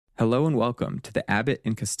Hello and welcome to the Abbott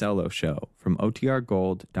and Costello Show from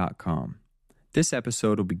OTRGold.com. This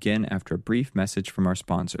episode will begin after a brief message from our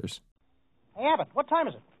sponsors. Hey, Abbott, what time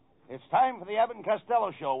is it? It's time for the Abbott and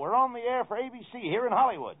Costello Show. We're on the air for ABC here in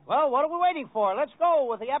Hollywood. Well, what are we waiting for? Let's go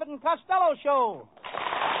with the Abbott and Costello Show.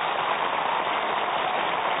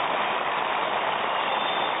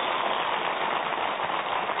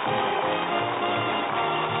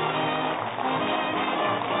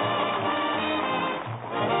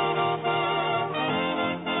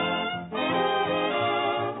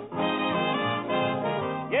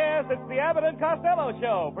 It's the Abbott and Costello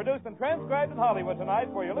Show, produced and transcribed in Hollywood tonight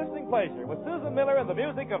for your listening pleasure with Susan Miller and the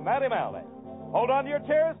music of Matty Malley. Hold on to your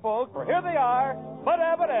chairs, folks, for here they are, Bud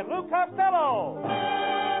Abbott and Lou Costello.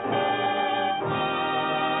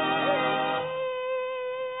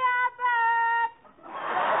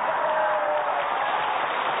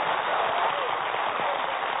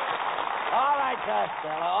 All right,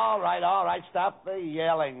 Costello. All right. Stop the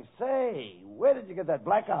yelling. Say, where did you get that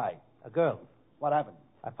black eye? A girl. What happened?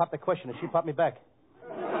 I popped the question and she popped me back.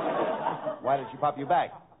 Why did she pop you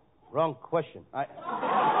back? Wrong question.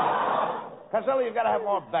 Costello, you've got to have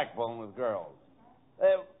more backbone with girls.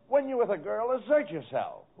 When you're with a girl, assert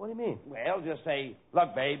yourself. What do you mean? Well, just say,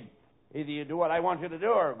 look, babe, either you do what I want you to do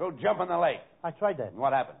or go jump in the lake. I tried that. And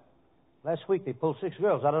what happened? Last week they pulled 6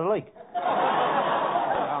 girls out of the lake.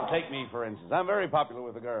 Now, take me, for instance. I'm very popular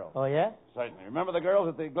with the girls. Oh, yeah? Certainly. Remember the girls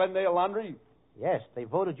at the Glendale Laundry? Yes, they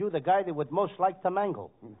voted you the guy they would most like to mangle.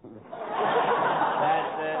 That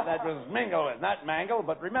was mingle, not mangle.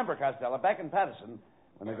 But remember, Costello, back in Patterson,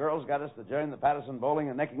 when the girls got us to join the Patterson Bowling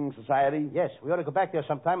and Necking Society. Yes, we ought to go back there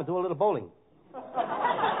sometime and do a little bowling. Well,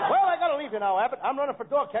 I got to leave you now, Abbott. I'm running for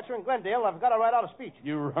dog catcher in Glendale. I've got to write out a speech.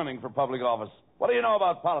 You running for public office. What do you know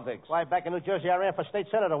about politics? Why, back in New Jersey, I ran for state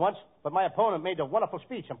senator once, but my opponent made a wonderful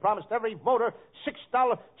speech and promised every voter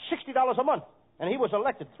 $60 a month. And he was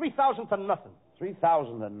elected, 3,000 to nothing.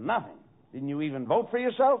 3,000 to nothing? Didn't you even vote for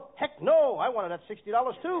yourself? Heck no, I wanted that $60 too.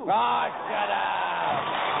 Oh, shut up!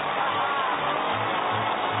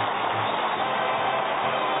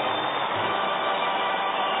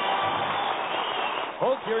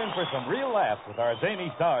 Folks, you're in for some real laughs with our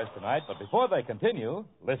zany stars tonight, but before they continue,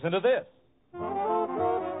 listen to this.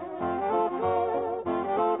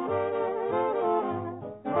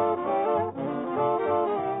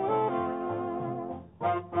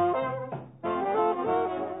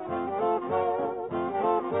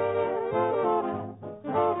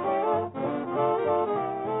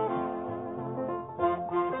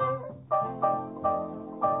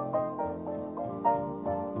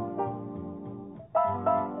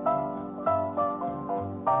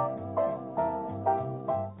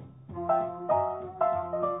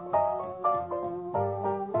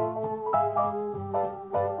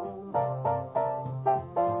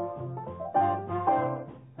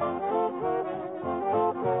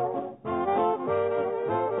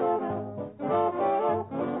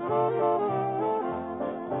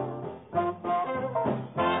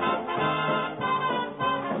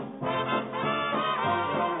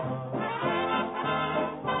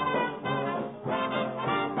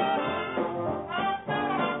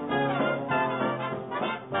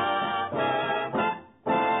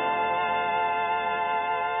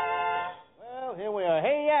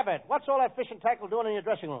 What's all that fishing tackle doing in your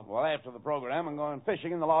dressing room? Well, after the program, I'm going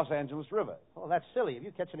fishing in the Los Angeles River. Oh, that's silly. If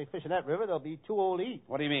you catch any fish in that river, they'll be too old to eat.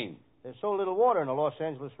 What do you mean? There's so little water in the Los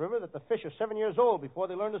Angeles River that the fish are 7 years old before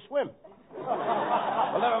they learn to swim.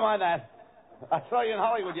 Well, never mind that. I saw you in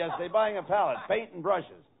Hollywood yesterday buying a palette, paint and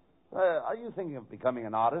brushes. Are you thinking of becoming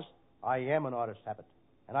an artist? I am an artist, Abbott.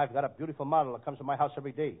 And I've got a beautiful model that comes to my house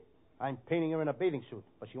every day. I'm painting her in a bathing suit,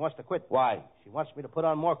 but she wants to quit. Why? She wants me to put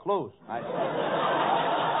on more clothes.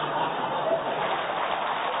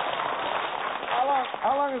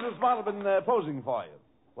 How long has this model been posing for you?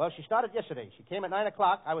 Well, she started yesterday. She came at 9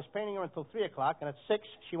 o'clock. I was painting her until 3 o'clock, and at 6,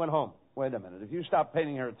 she went home. Wait a minute. If you stopped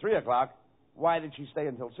painting her at 3 o'clock, why did she stay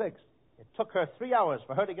until 6? It took her 3 hours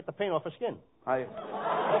for her to get the paint off her skin.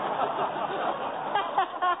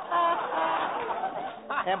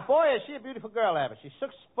 And boy, is she a beautiful girl, Abbott. She's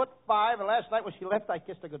 6'5", and last night when she left, I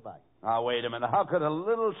kissed her goodbye. Now, wait a minute. How could a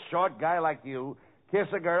little short guy like you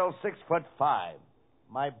kiss a girl 6'5"?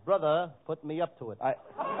 My brother put me up to it.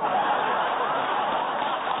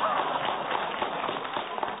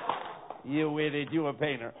 You idiot, you a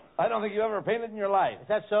painter. I don't think you ever painted in your life. Is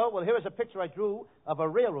that so? Well, here is a picture I drew of a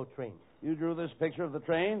railroad train. You drew this picture of the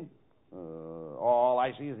train? All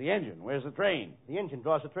I see is the engine. Where's the train? The engine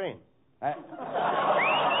draws the train. Yeah.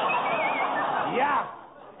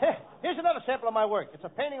 Here's another sample of my work. It's a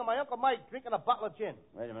painting of my Uncle Mike drinking a bottle of gin.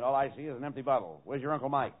 Wait a minute. All I see is an empty bottle. Where's your Uncle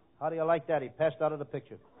Mike? How do you like that? He passed out of the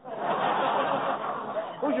picture.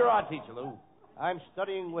 Who's your art teacher, Lou? I'm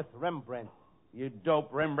studying with Rembrandt. You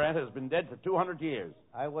dope. Rembrandt has been dead for 200 years.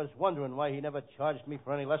 I was wondering why he never charged me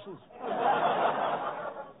for any lessons.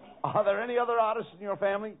 Are there any other artists in your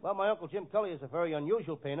family? Well, my Uncle Jim Kelly is a very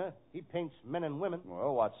unusual painter. He paints men and women.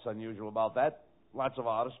 Well, what's unusual about that? Lots of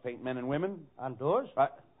artists paint men and women. On doors? Well,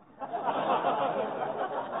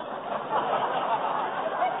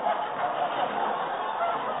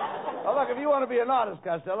 look, if you want to be an artist,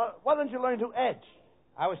 Costello, why don't you learn to etch?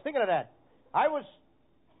 I was thinking of that.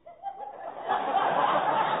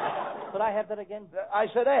 Could I have that again? I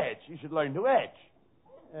said etch. You should learn to etch.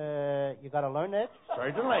 You got to learn that?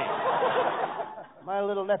 Certainly. My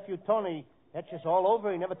little nephew Tony etches all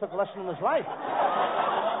over. He never took a lesson in his life.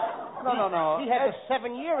 No. He had a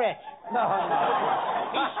 7-year etch. No.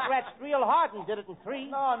 He scratched real hard and did it in 3.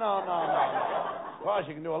 No. Of course,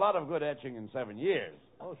 you can do a lot of good etching in 7 years.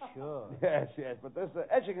 Oh, sure. Yes, but this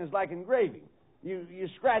etching is like engraving. You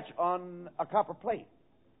scratch on a copper plate.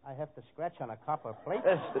 I have to scratch on a copper plate?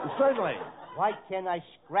 Yes, certainly. Why can't I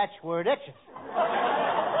scratch where it etches?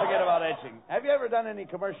 Forget about etching. Have you ever done any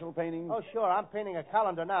commercial painting? Oh, sure. I'm painting a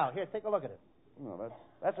calendar now. Here, take a look at it. No,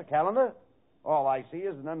 that's a calendar. All I see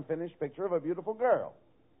is an unfinished picture of a beautiful girl.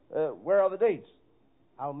 Where are the dates?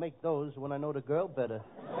 I'll make those when I know the girl better.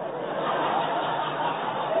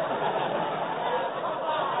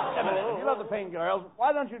 If you love to paint girls,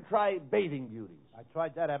 why don't you try bathing beauties? I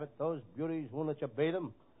tried that, Abbott. Those beauties won't let you bathe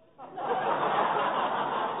them.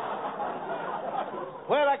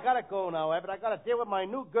 Well, I gotta go now, Abbott. I gotta deal with my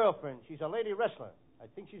new girlfriend. She's a lady wrestler. I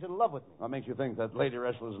think she's in love with me. What makes you think that lady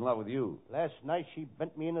wrestler's in love with you? Last night, she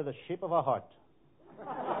bent me into the shape of a heart.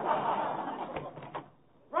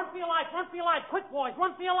 Run for your life, run for your life. Quick, boys,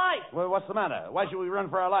 run for your life. Well, what's the matter? Why should we run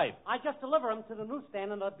for our life? I just deliver them to the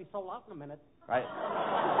newsstand, and they'll be sold out in a minute. Right.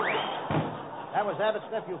 That was Abbott's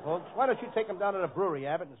nephew, folks. Why don't you take him down to the brewery,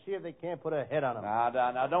 Abbott, and see if they can't put a head on him?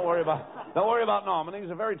 Now, don't worry about Norman. He's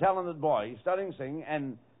a very talented boy. He's studying singing,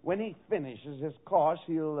 and when he finishes his course,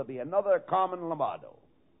 he'll be another Carmen Lombardo.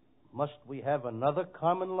 Must we have another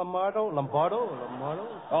Carmen Lombardo? Lombardo?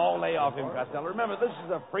 Oh, lay off him, Costello. Remember, this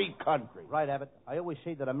is a free country. Right, Abbott. I always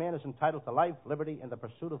say that a man is entitled to life, liberty, and the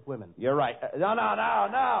pursuit of women. You're right.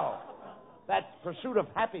 No. That's pursuit of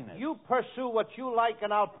happiness. You pursue what you like,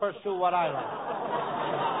 and I'll pursue what I like.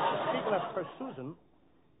 Speaking of Pursusan,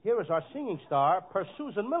 here is our singing star,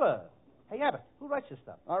 Pursusan Miller. Hey, Abbott, who writes this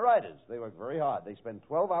stuff? Our writers. They work very hard. They spend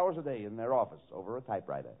 12 hours a day in their office over a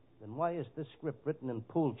typewriter. Then why is this script written in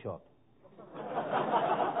pool chalk?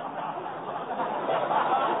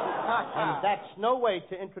 And that's no way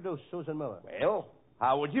to introduce Susan Miller. Well,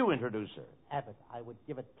 how would you introduce her? Abbott, I would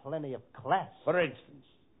give it plenty of class. For instance?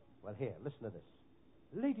 Well, here, listen to this.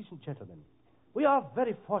 Ladies and gentlemen, we are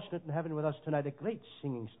very fortunate in having with us tonight a great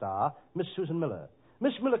singing star, Miss Susan Miller.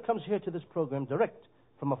 Miss Miller comes here to this program direct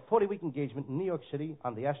from a 40-week engagement in New York City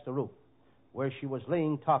on the Astor roof, where she was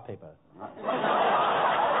laying tar paper.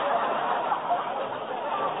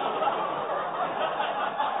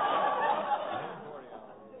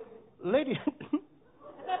 Ladies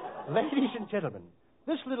and gentlemen,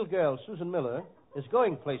 this little girl, Susan Miller, is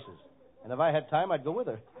going places. And if I had time, I'd go with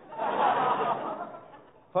her.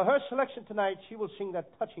 For her selection tonight, she will sing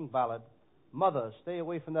that touching ballad, Mother, Stay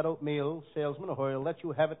Away from That Oatmeal Salesman, or he'll let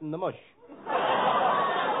you have it in the mush.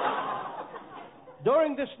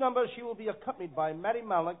 During this number, she will be accompanied by Matty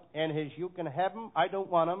Mallock and his You Can Have 'Em, I Don't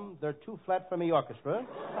Want 'Em, They're Too Flat for Me orchestra.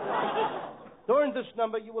 During this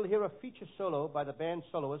number, you will hear a feature solo by the band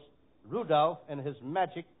soloist, Rudolph and his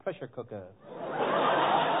magic pressure cooker.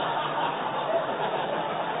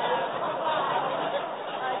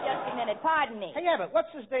 Just a minute. Pardon me. Hey, Abbott,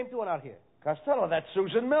 what's this dame doing out here? Costello, that's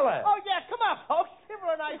Susan Miller. Oh, yeah, come on, folks. Give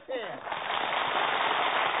her a nice hand.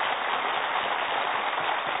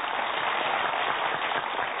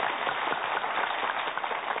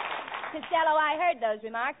 Costello, I heard those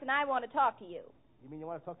remarks, and I want to talk to you. You mean you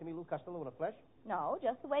want to talk to me, Lou Costello, in the flesh? No,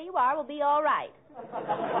 just the way you are will be all right.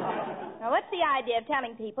 Now, what's the idea of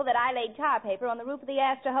telling people that I laid tar paper on the roof of the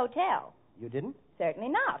Astor Hotel? You didn't? Certainly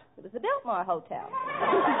not. It was the Biltmore Hotel.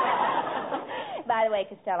 By the way,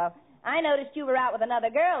 Costello, I noticed you were out with another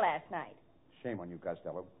girl last night. Shame on you,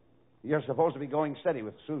 Costello. You're supposed to be going steady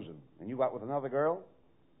with Susan, and you got with another girl?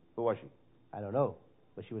 Who was she? I don't know,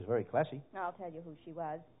 but she was very classy. I'll tell you who she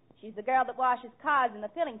was. She's the girl that washes cars in the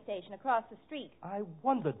filling station across the street. I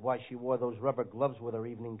wondered why she wore those rubber gloves with her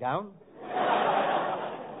evening gown.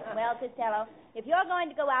 Well, Costello, if you're going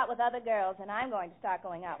to go out with other girls, then I'm going to start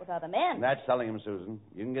going out with other men. That's telling him, Susan.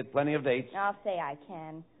 You can get plenty of dates. I'll say I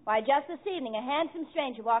can. Why, just this evening, a handsome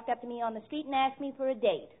stranger walked up to me on the street and asked me for a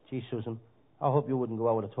date. Gee, Susan, I hope you wouldn't go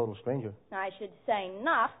out with a total stranger. I should say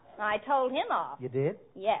not. I told him off. You did?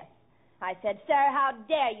 Yes. I said, sir, how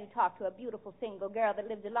dare you talk to a beautiful single girl that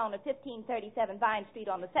lives alone at 1537 Vine Street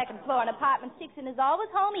on the second floor in apartment 6 and is always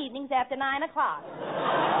home evenings after 9 o'clock.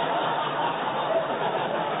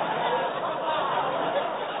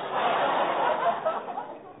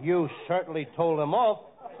 You certainly told him off.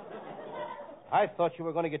 I thought you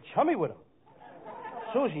were going to get chummy with him.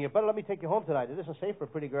 Susan, you better let me take you home tonight. It isn't safe for a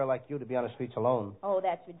pretty girl like you to be on the streets alone. Oh,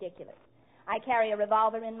 that's ridiculous. I carry a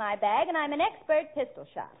revolver in my bag, and I'm an expert pistol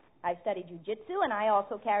shot. I've studied jiu-jitsu, and I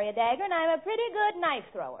also carry a dagger, and I'm a pretty good knife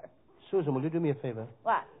thrower. Susan, will you do me a favor?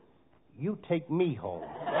 What? You take me home.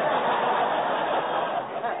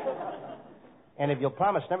 And if you'll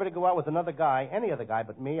promise never to go out with another guy, any other guy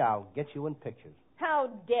but me, I'll get you in pictures. How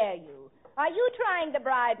dare you? Are you trying to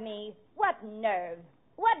bribe me? What nerve?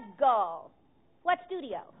 What gall? What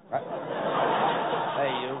studio?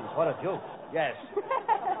 Hey, you. What a joke. Yes.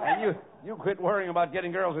 And you quit worrying about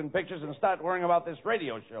getting girls in pictures and start worrying about this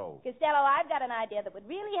radio show. Costello, I've got an idea that would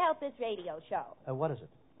really help this radio show. What is it?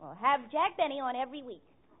 Well, have Jack Benny on every week.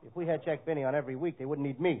 If we had Jack Benny on every week, they wouldn't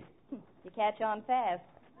need me. You catch on fast.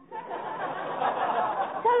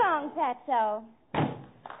 So long, Fatso.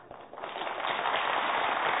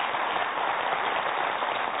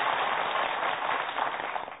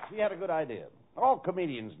 He had a good idea. All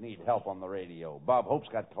comedians need help on the radio. Bob Hope's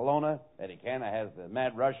got Kelowna. Eddie Canna has the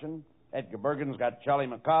Mad Russian. Edgar Bergen's got Charlie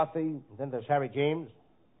McCarthy. And then there's Harry James.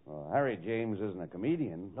 Well, Harry James isn't a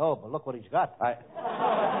comedian. No, but look what he's got.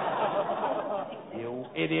 You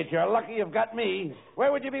idiot, you're lucky you've got me.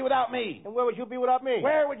 Where would you be without me? And where would you be without me?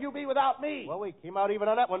 Where would you be without me? Well, we came out even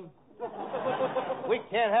on that one. We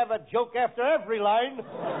can't have a joke after every line. You've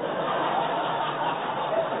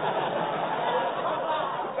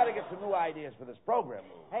got to get some new ideas for this program.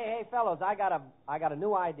 Hey, fellows, I got a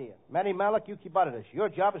new idea. Manny Malik, you keep out of this. Your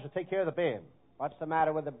job is to take care of the band. What's the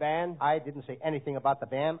matter with the band? I didn't say anything about the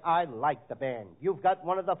band. I like the band. You've got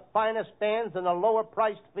one of the finest bands in the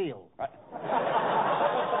lower-priced field.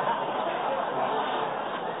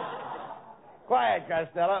 Quiet,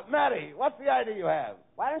 Costello. Matty, what's the idea you have?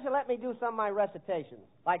 Why don't you let me do some of my recitations?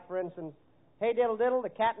 Like, for instance, Hey Diddle Diddle, the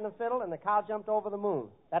cat and the fiddle, and the cow jumped over the moon.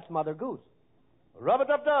 That's Mother Goose.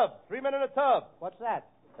 Rub-a-dub-dub, 3 men in a tub. What's that?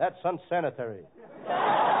 That's unsanitary.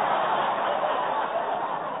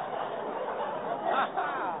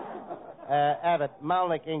 Abbott,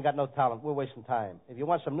 Malnick ain't got no talent. We're wasting time. If you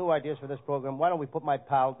want some new ideas for this program, why don't we put my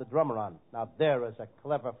pal, the drummer, on? Now, there is a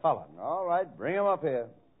clever fella. All right, bring him up here.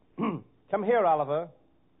 Come here, Oliver.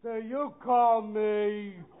 Say, you call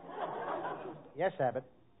me. Yes, Abbott.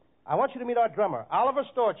 I want you to meet our drummer, Oliver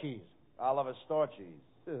Storcheese. Oliver Storcheese.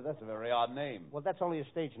 That's a very odd name. Well, that's only a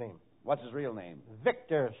stage name. What's his real name?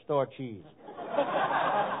 Victor Storcheese.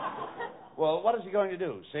 Well, what is he going to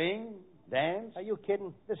do? Sing? Dance? Are you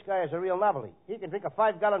kidding? This guy is a real novelty. He can drink a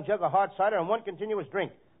 5-gallon jug of hard cider in one continuous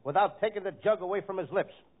drink without taking the jug away from his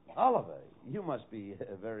lips. Oliver, you must be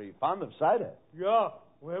very fond of cider. Yeah.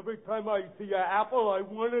 Well, every time I see an apple, I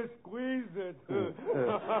want to squeeze it.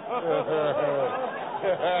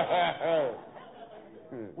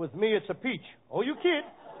 With me, it's a peach. Oh, you kid.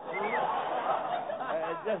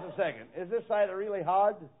 Just a second. Is this cider really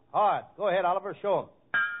hard? Hard. Go ahead, Oliver. Show him.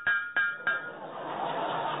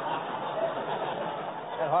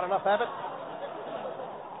 That hard enough, Abbott?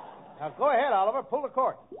 Now, go ahead, Oliver. Pull the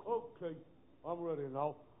cork. Okay, I'm ready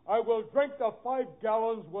now. I will drink the 5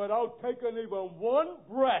 gallons without taking even one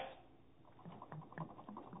breath.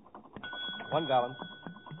 1 gallon.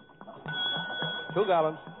 2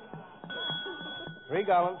 gallons. 3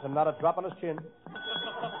 gallons, and not a drop on his chin.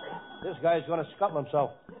 This guy's going to scuttle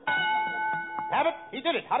himself. Abbott, he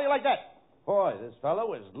did it. How do you like that? Boy, this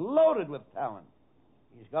fellow is loaded with talent.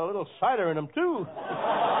 He's got a little cider in him, too.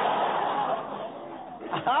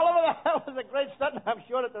 Oliver, that was a great stunt, and I'm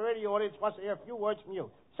sure that the radio audience wants to hear a few words from you.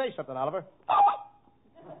 Say something, Oliver.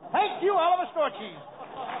 Thank you, Oliver Storcheese.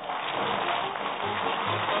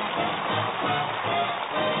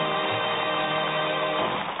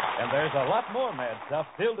 And there's a lot more mad stuff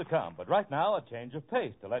still to come, but right now a change of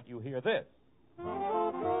pace to let you hear this.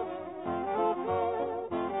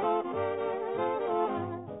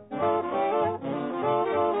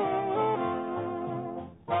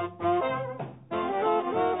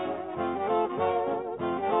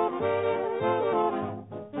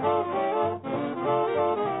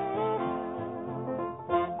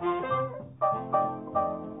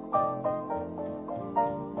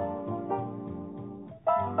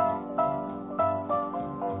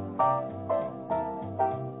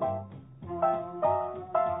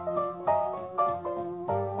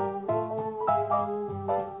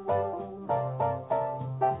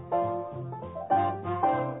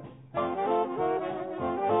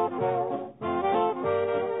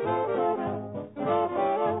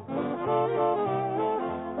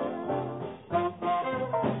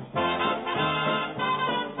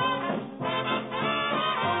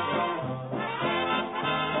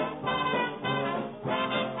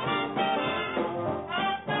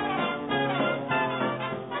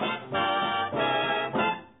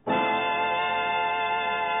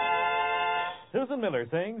 Susan Miller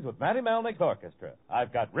sings with Matty Malnick's orchestra.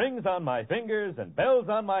 I've got rings on my fingers and bells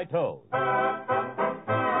on my toes.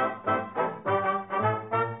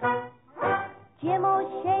 Jim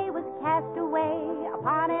O'Shea was cast away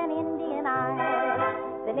upon an Indian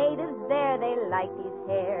isle. The natives there, they liked his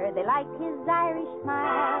hair, they liked his Irish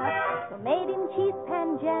smile. So made him chief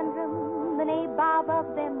panjandrum, the nabob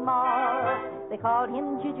of them all. They called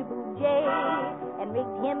him Jujuboo Jay and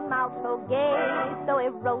rigged him out so gay. So he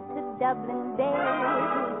wrote to Dublin Bay to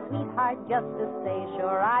his sweetheart just to say,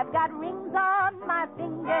 sure, I've got rings on my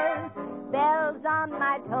fingers, bells on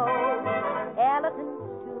my toes, elephants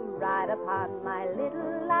to ride upon my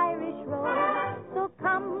little Irish road. So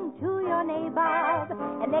come to your nabob,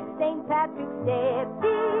 and next St. Patrick's Day,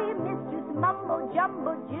 be Mistress Mumbo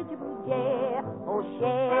Jumbo Jujuboo Jay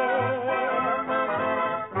O'Shea.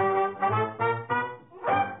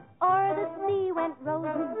 O'er the sea went Rose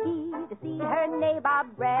McGee to see her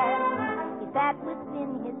nabob brand. He sat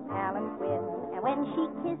within his palanquin, and when she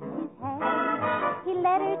kissed his hand, he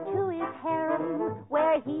led her to his harem,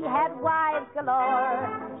 where he had wives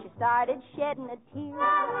galore. She started shedding a tear,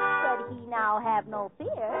 said he now have no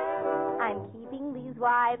fear. I'm keeping these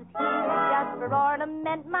wives here just for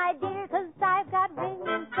ornament, my dear, 'cause I've got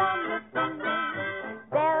rings on my fingers,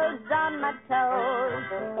 bells on my toes,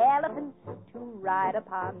 elephants to ride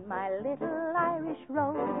upon my little Irish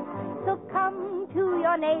road. So come to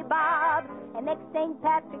your nabob, and next St.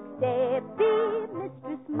 Patrick's Day, be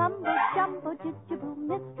Mistress Mumbo Jumbo Jujuboo,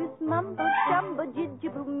 Mistress Mumbo Jumbo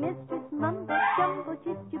Jujuboo, Mistress Mumbo Jumbo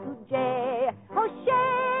Jujuboo Jay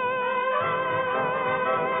O'Shea.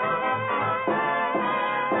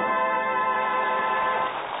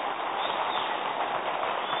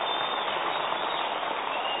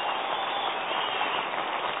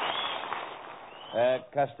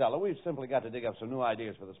 Costello, we've simply got to dig up some new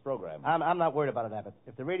ideas for this program. I'm not worried about it, Abbott.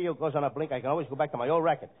 If the radio goes on a blink, I can always go back to my old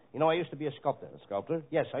racket. You know, I used to be a sculptor. A sculptor?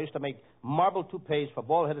 Yes, I used to make marble toupees for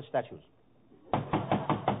bald-headed statues.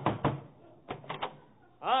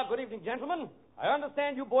 Good evening, gentlemen. I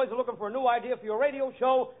understand you boys are looking for a new idea for your radio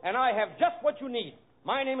show, and I have just what you need.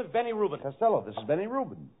 My name is Benny Rubin. Costello, this is Benny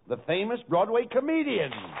Rubin, the famous Broadway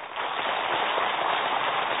comedian.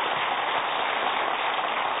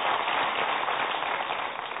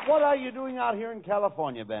 What are you doing out here in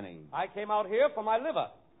California, Benny? I came out here for my liver.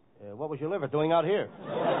 What was your liver doing out here?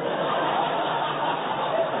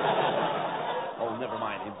 Oh, never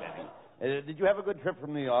mind him, Benny. Did you have a good trip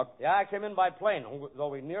from New York? Yeah, I came in by plane. Though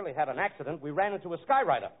we nearly had an accident, we ran into a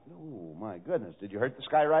skywriter. Oh, my goodness. Did you hurt the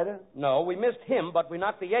skywriter? No, we missed him, but we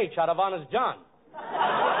knocked the H out of Honest John.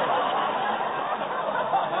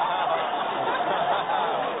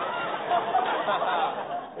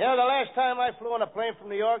 You know, the last time I flew on a plane from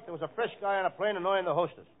New York, there was a fresh guy on a plane annoying the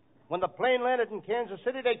hostess. When the plane landed in Kansas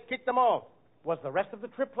City, they kicked him off. Was the rest of the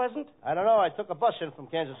trip pleasant? I don't know. I took a bus in from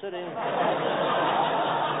Kansas City.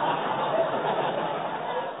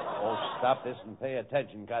 Oh, stop this and pay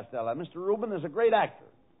attention, Costello. Mr. Rubin is a great actor.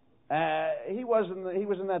 He was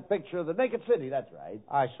in that picture, The Naked City, that's right.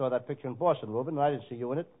 I saw that picture in Boston, Rubin, and I didn't see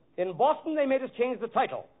you in it. In Boston, they made us change the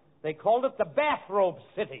title. They called it the Bathrobe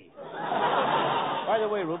City. By the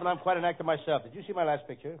way, Rubin, I'm quite an actor myself. Did you see my last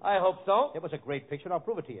picture? I hope so. It was a great picture, and I'll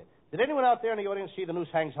prove it to you. Did anyone out there in the audience see The Noose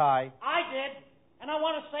Hangs High? I did. And I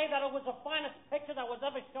want to say that it was the finest picture that was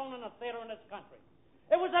ever shown in a theater in this country.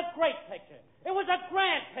 It was a great picture. It was a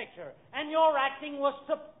grand picture. And your acting was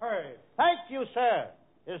superb. Thank you, sir.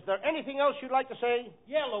 Is there anything else you'd like to say?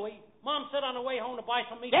 Yeah, Louie. Mom said on the way home to buy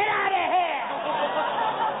some meat. Get out of here!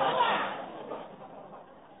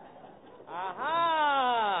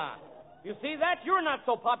 Aha! You see that? You're not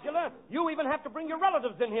so popular. You even have to bring your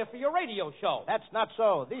relatives in here for your radio show. That's not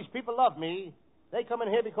so. These people love me. They come in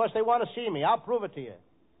here because they want to see me. I'll prove it to you.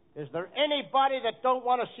 Is there anybody that don't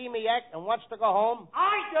want to see me act and wants to go home?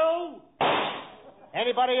 I do.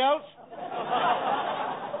 Anybody else?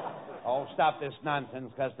 Oh, stop this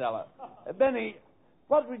nonsense, Costello. Benny,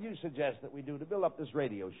 what would you suggest that we do to build up this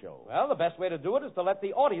radio show? Well, the best way to do it is to let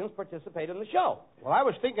the audience participate in the show. Well, I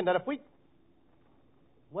was thinking that if we...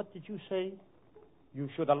 What did you say? You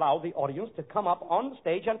should allow the audience to come up on the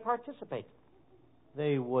stage and participate.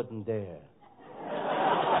 They wouldn't dare.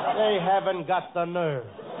 They haven't got the nerve.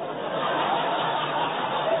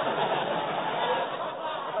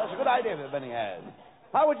 That's a good idea that Benny has.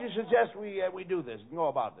 How would you suggest we do this and go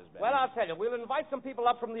about this, Benny? Well, I'll tell you. We'll invite some people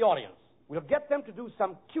up from the audience. We'll get them to do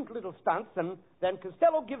some cute little stunts, and then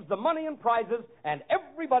Costello gives the money and prizes, and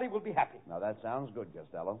everybody will be happy. Now, that sounds good,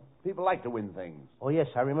 Costello. People like to win things. Oh, yes,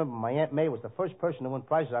 I remember my Aunt May was the first person to win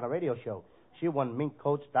prizes on a radio show. She won mink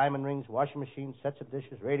coats, diamond rings, washing machines, sets of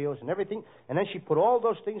dishes, radios, and everything, and then she put all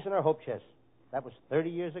those things in her hope chest. That was 30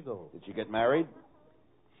 years ago. Did she get married?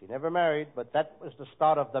 She never married, but that was the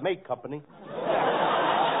start of the Make Company.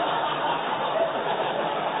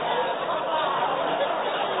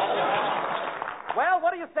 Well,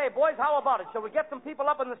 what do you say, boys? How about it? Shall we get some people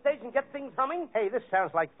up on the stage and get things humming? Hey, this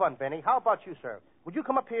sounds like fun, Benny. How about you, sir? Would you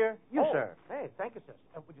come up here? You, sir. Hey, thank you, sir.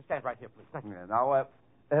 Would you stand right here, please? Thank you. Yeah, now,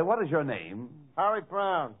 what is your name? Harry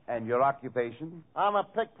Brown. And your occupation? I'm a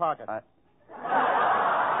pickpocket.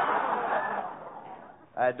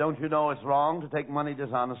 Don't you know it's wrong to take money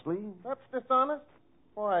dishonestly? That's dishonest?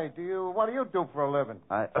 Why, what do you do for a living?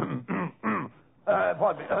 Pardon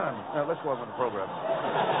me. Let's go on with the program.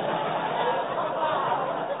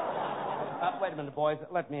 Wait a minute, boys.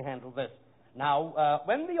 Let me handle this. Now,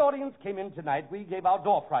 when the audience came in tonight, we gave out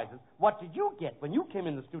door prizes. What did you get when you came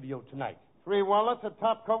in the studio tonight? 3 wallets, a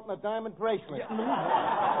top coat, and a diamond bracelet.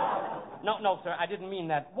 No, sir, I didn't mean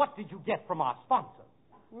that. What did you get from our sponsor?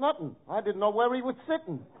 Nothing. I didn't know where he was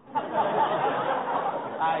sitting.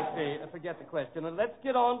 I see. Forget the question, and let's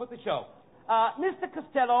get on with the show. Mr.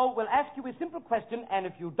 Costello will ask you a simple question, and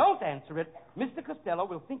if you don't answer it, Mr. Costello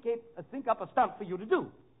will think up a stunt for you to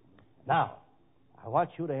do. Now, I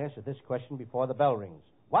want you to answer this question before the bell rings.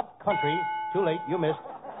 What country... Too late, you missed.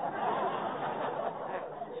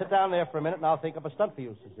 Sit down there for a minute, and I'll think up a stunt for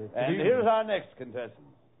you, sister. And here's our next contestant,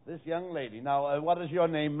 this young lady. Now, what is your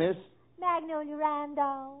name, miss? Magnolia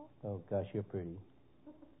Randolph. Oh, gosh, you're pretty.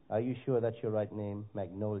 Are you sure that's your right name,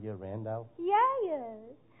 Magnolia Randolph? Yes.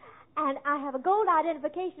 And I have a gold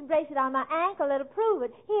identification bracelet on my ankle that'll prove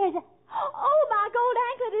it. Here's a... Oh, my gold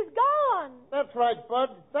anklet is gone. That's right, Bud.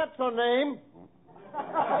 That's her name.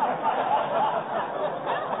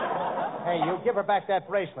 Hey, you give her back that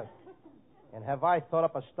bracelet. And have I thought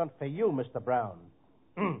up a stunt for you, Mr. Brown?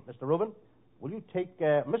 Mr. Rubin, will you take...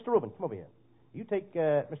 Mr. Rubin, come over here. You take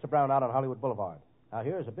Mr. Brown out on Hollywood Boulevard. Now,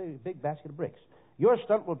 here's a big basket of bricks. Your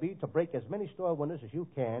stunt will be to break as many store windows as you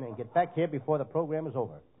can and get back here before the program is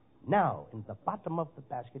over. Now, in the bottom of the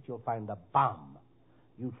basket, you'll find a bomb.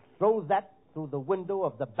 You throw that through the window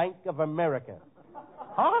of the Bank of America.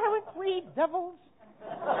 Aren't we devils?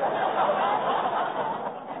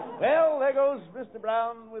 Well, there goes Mr.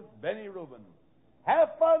 Brown with Benny Rubin. Have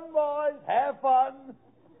fun, boys. Have fun.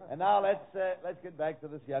 And now let's get back to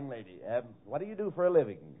this young lady. What do you do for a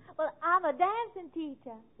living? Well, I'm a dancing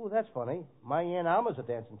teacher. Oh, that's funny. My Aunt Alma's a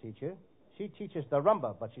dancing teacher. She teaches the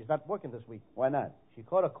rumba, but she's not working this week. Why not? She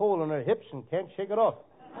caught a cold in her hips and can't shake it off.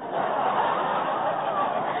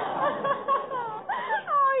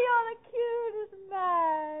 Oh, you're the cutest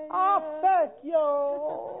man. Oh, thank you.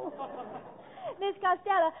 Miss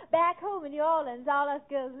Costello, back home in New Orleans, all us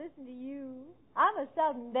girls listen to you. I'm a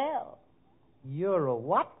Southern Belle. You're a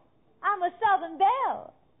what? I'm a Southern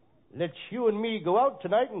Belle. Let's you and me go out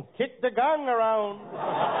tonight and kick the gong around.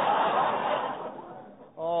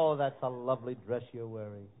 Oh, that's a lovely dress you're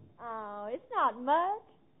wearing. Oh, it's not much.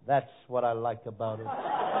 That's what I like about it.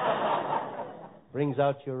 Brings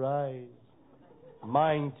out your eyes.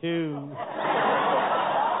 Mine, too.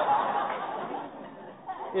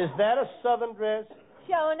 Is that a Southern dress?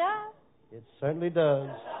 Sure enough. It certainly does.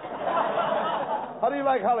 How do you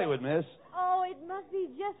like Hollywood, miss? Oh, it must be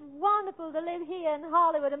just wonderful to live here in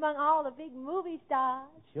Hollywood among all the big movie stars.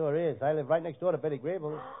 Sure is. I live right next door to Betty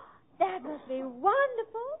Grable. That must be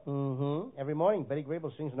wonderful. Mm-hmm. Every morning, Betty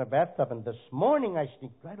Grable sings in her bathtub, and this morning I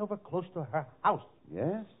sneaked right over close to her house.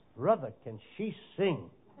 Yes? Brother, can she sing?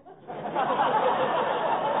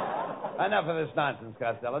 Enough of this nonsense,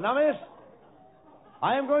 Costello. Now, miss,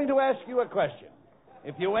 I am going to ask you a question.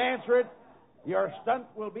 If you answer it, your stunt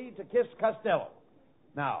will be to kiss Costello.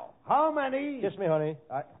 Now, how many... Kiss me, honey.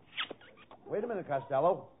 Wait a minute,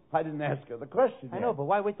 Costello. I didn't ask her the question yet. I know, but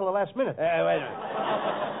why wait till the last minute? Wait a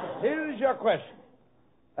minute. Here is your question.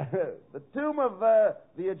 The tomb of the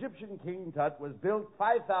Egyptian King Tut was built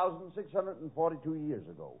 5,642 years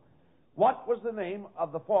ago. What was the name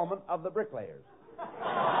of the foreman of the bricklayers? Very,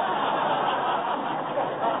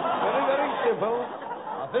 very simple.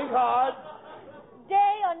 Now think hard.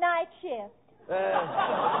 Day or night shift?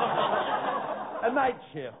 A night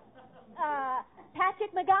shift.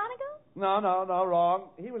 Patrick McGonagall? No, wrong.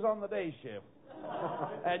 He was on the day shift.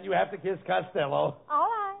 And you have to kiss Costello. All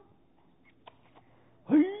right.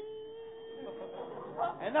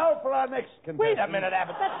 And now for our next contestant. Wait a minute,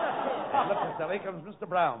 Abbott. That's not... Look, Costello, here comes Mr.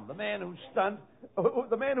 Brown, the man whose stunt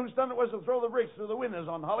was to throw the bricks through the windows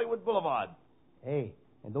on Hollywood Boulevard. Hey,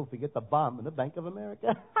 and don't forget the bomb in the Bank of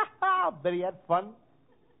America. Bet he had fun.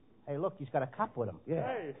 Hey, look, he's got a cop with him. Yeah.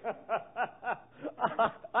 Hey,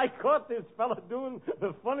 I caught this fella doing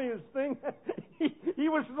the funniest thing. He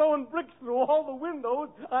was throwing bricks through all the windows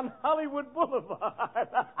on Hollywood Boulevard.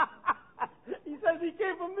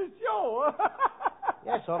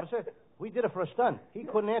 officer. We did it for a stunt. He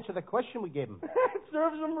couldn't answer the question we gave him. It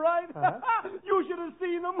serves him right. You should have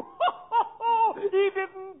seen him. He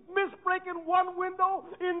didn't miss breaking one window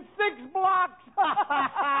in 6 blocks.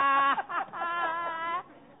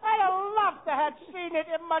 I'd have loved to have seen it.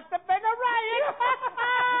 It must have been a riot.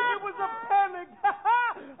 It was a panic.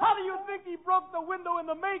 How do you think he broke the window in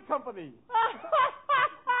the maid company? How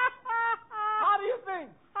do you think?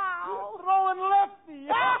 How? Throwing lefty.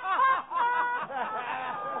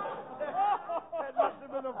 That must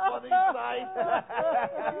have been a funny sight.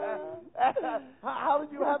 How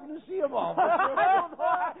did you happen to see him, officer? I don't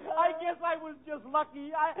know. I guess I was just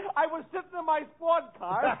lucky. I was sitting in my sport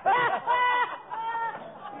car.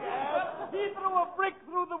 He threw a brick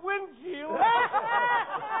through the windshield.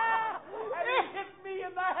 And he hit me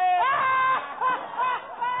in the head.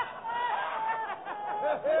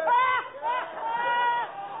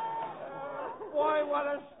 Boy, what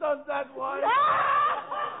a stunt that was.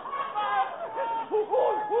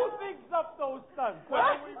 Who thinks up those stunts?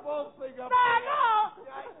 Well, we both think up No.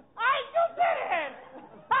 I just did it.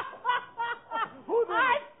 Who did I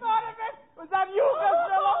it? thought of it. Was that you,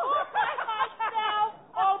 Costello? Myself.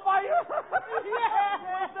 All by yourself? Yeah.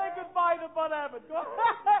 Well, say goodbye to Bud Abbott. Go.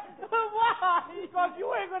 Why? Because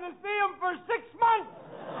you ain't going to see him for 6 months.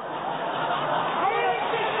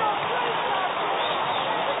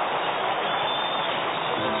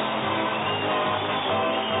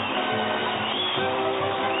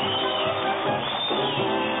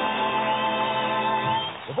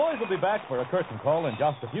 The boys will be back for a curtain call in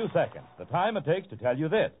just a few seconds. The time it takes to tell you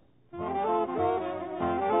this.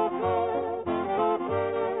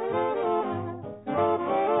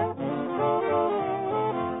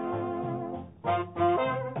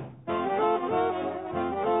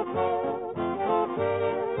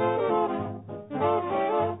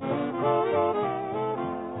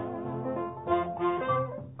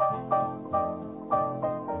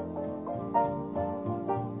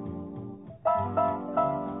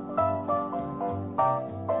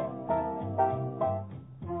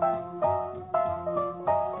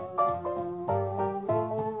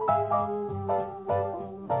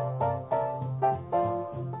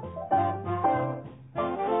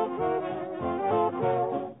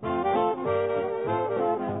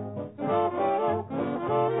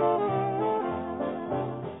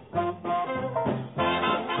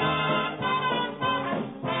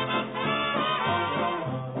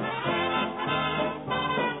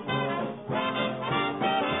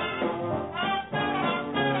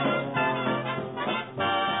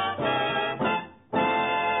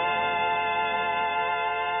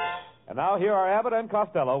 And now here are Abbott and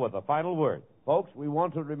Costello with the final word. Folks, we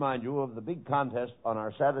want to remind you of the big contest on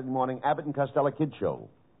our Saturday morning Abbott and Costello Kids Show.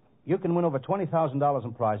 You can win over $20,000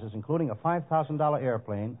 in prizes, including a $5,000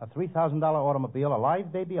 airplane, a $3,000 automobile, a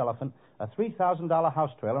live baby elephant, a $3,000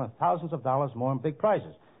 house trailer, and thousands of dollars more in big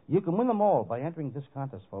prizes. You can win them all by entering this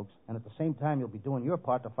contest, folks, and at the same time, you'll be doing your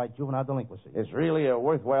part to fight juvenile delinquency. It's really a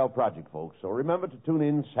worthwhile project, folks, so remember to tune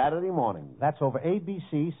in Saturday morning. That's over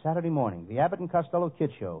ABC Saturday morning, the Abbott and Costello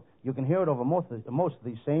Kids Show. You can hear it over most of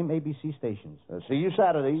these same ABC stations. See you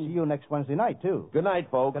Saturday. See you next Wednesday night, too. Good night,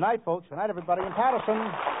 folks. Good night, folks. Good night, everybody in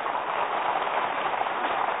Patterson.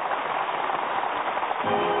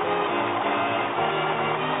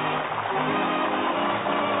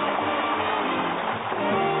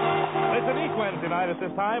 Wednesday night at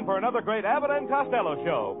this time for another great Abbott and Costello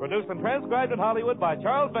show, produced and transcribed in Hollywood by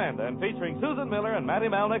Charles Vanda and featuring Susan Miller and Matty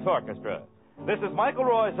Malnick's orchestra. This is Michael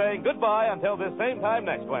Roy saying goodbye until this same time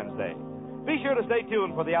next Wednesday. Be sure to stay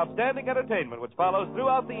tuned for the outstanding entertainment which follows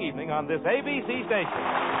throughout the evening on this ABC station.